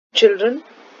Children,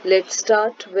 let's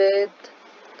start with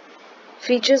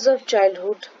Features of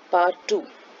Childhood Part 2.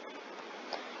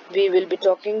 We will be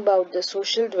talking about the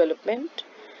social development.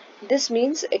 This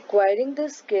means acquiring the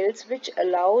skills which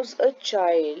allows a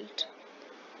child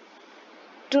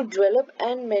to develop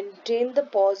and maintain the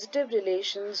positive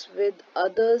relations with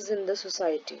others in the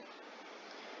society.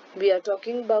 We are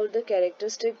talking about the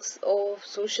characteristics of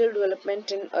social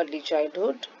development in early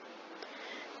childhood.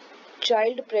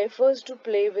 Child prefers to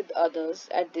play with others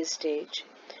at this stage.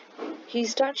 He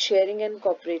starts sharing and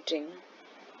cooperating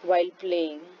while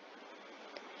playing.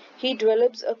 He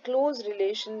develops a close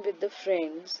relation with the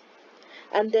friends,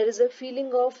 and there is a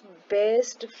feeling of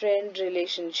best friend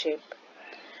relationship.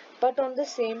 But on the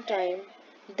same time,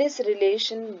 this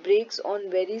relation breaks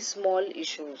on very small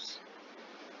issues.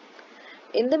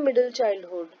 In the middle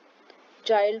childhood,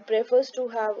 child prefers to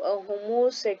have a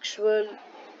homosexual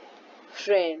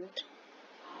friend.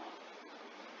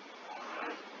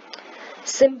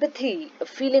 Sympathy, a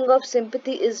feeling of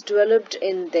sympathy is developed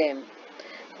in them.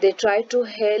 They try to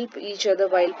help each other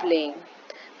while playing,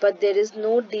 but there is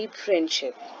no deep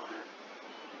friendship.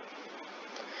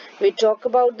 We talk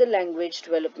about the language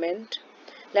development.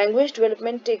 Language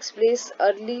development takes place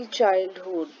early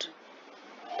childhood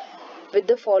with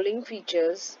the following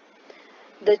features.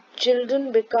 The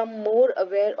children become more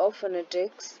aware of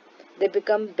phonetics, they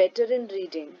become better in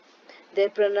reading, their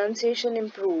pronunciation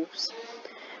improves,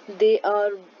 they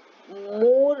are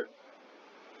more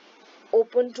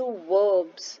open to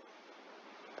verbs.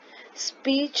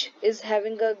 Speech is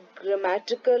having a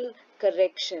grammatical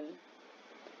correction.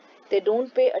 They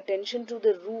don't pay attention to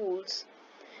the rules.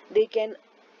 They can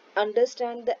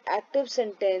understand the active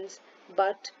sentence,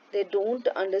 but they don't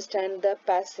understand the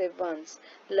passive ones.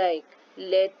 Like,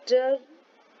 letter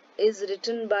is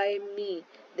written by me.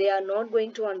 They are not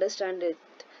going to understand it,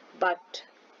 but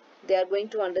they are going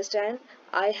to understand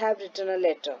I have written a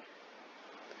letter.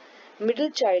 Middle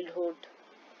childhood.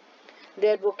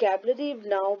 Their vocabulary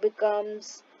now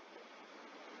becomes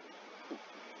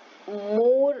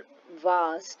more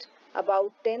vast,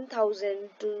 about 10,000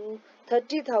 to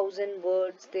 30,000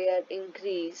 words they are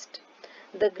increased.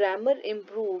 The grammar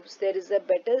improves, there is a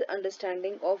better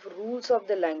understanding of rules of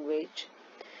the language.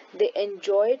 They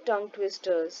enjoy tongue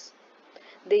twisters.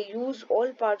 They use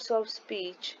all parts of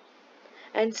speech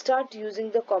and start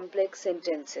using the complex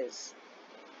sentences.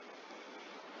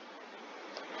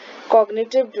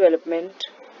 Cognitive development.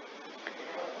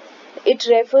 It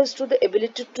refers to the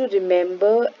ability to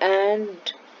remember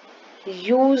and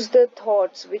use the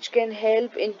thoughts which can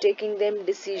help in taking them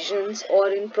decisions or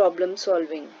in problem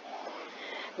solving.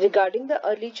 Regarding the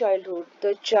early childhood,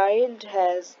 the child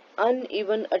has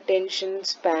uneven attention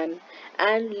span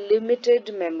and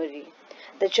limited memory.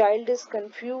 The child is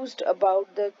confused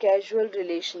about the casual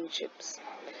relationships.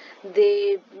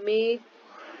 They believe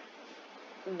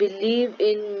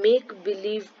in make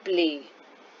believe play.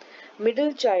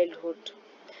 Middle childhood,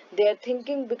 their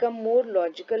thinking become more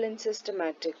logical and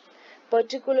systematic,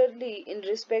 particularly in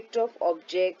respect of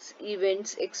objects,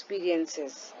 events,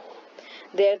 experiences.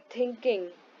 Their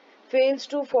thinking fails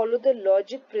to follow the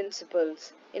logic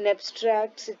principles in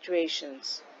abstract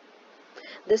situations.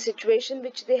 The situation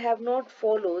which they have not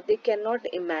followed, they cannot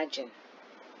imagine.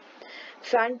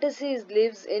 Fantasy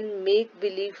lives in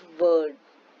make-believe world.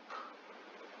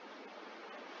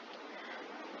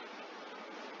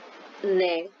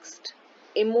 Next,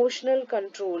 emotional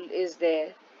control is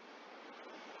there.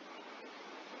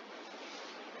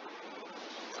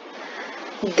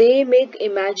 They make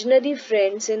imaginary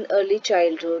friends in early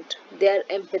childhood. They are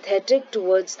empathetic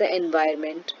towards the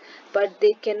environment, but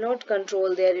they cannot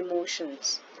control their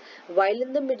emotions. While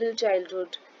in the middle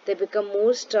childhood, they become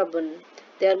more stubborn,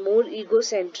 they are more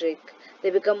egocentric, they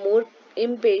become more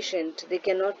impatient, they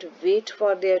cannot wait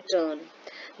for their turn.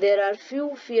 There are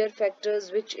few fear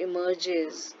factors which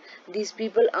emerges. These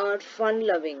people are fun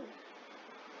loving.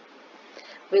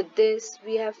 With this,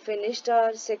 we have finished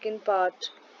our second part.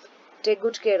 Take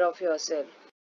good care of yourself.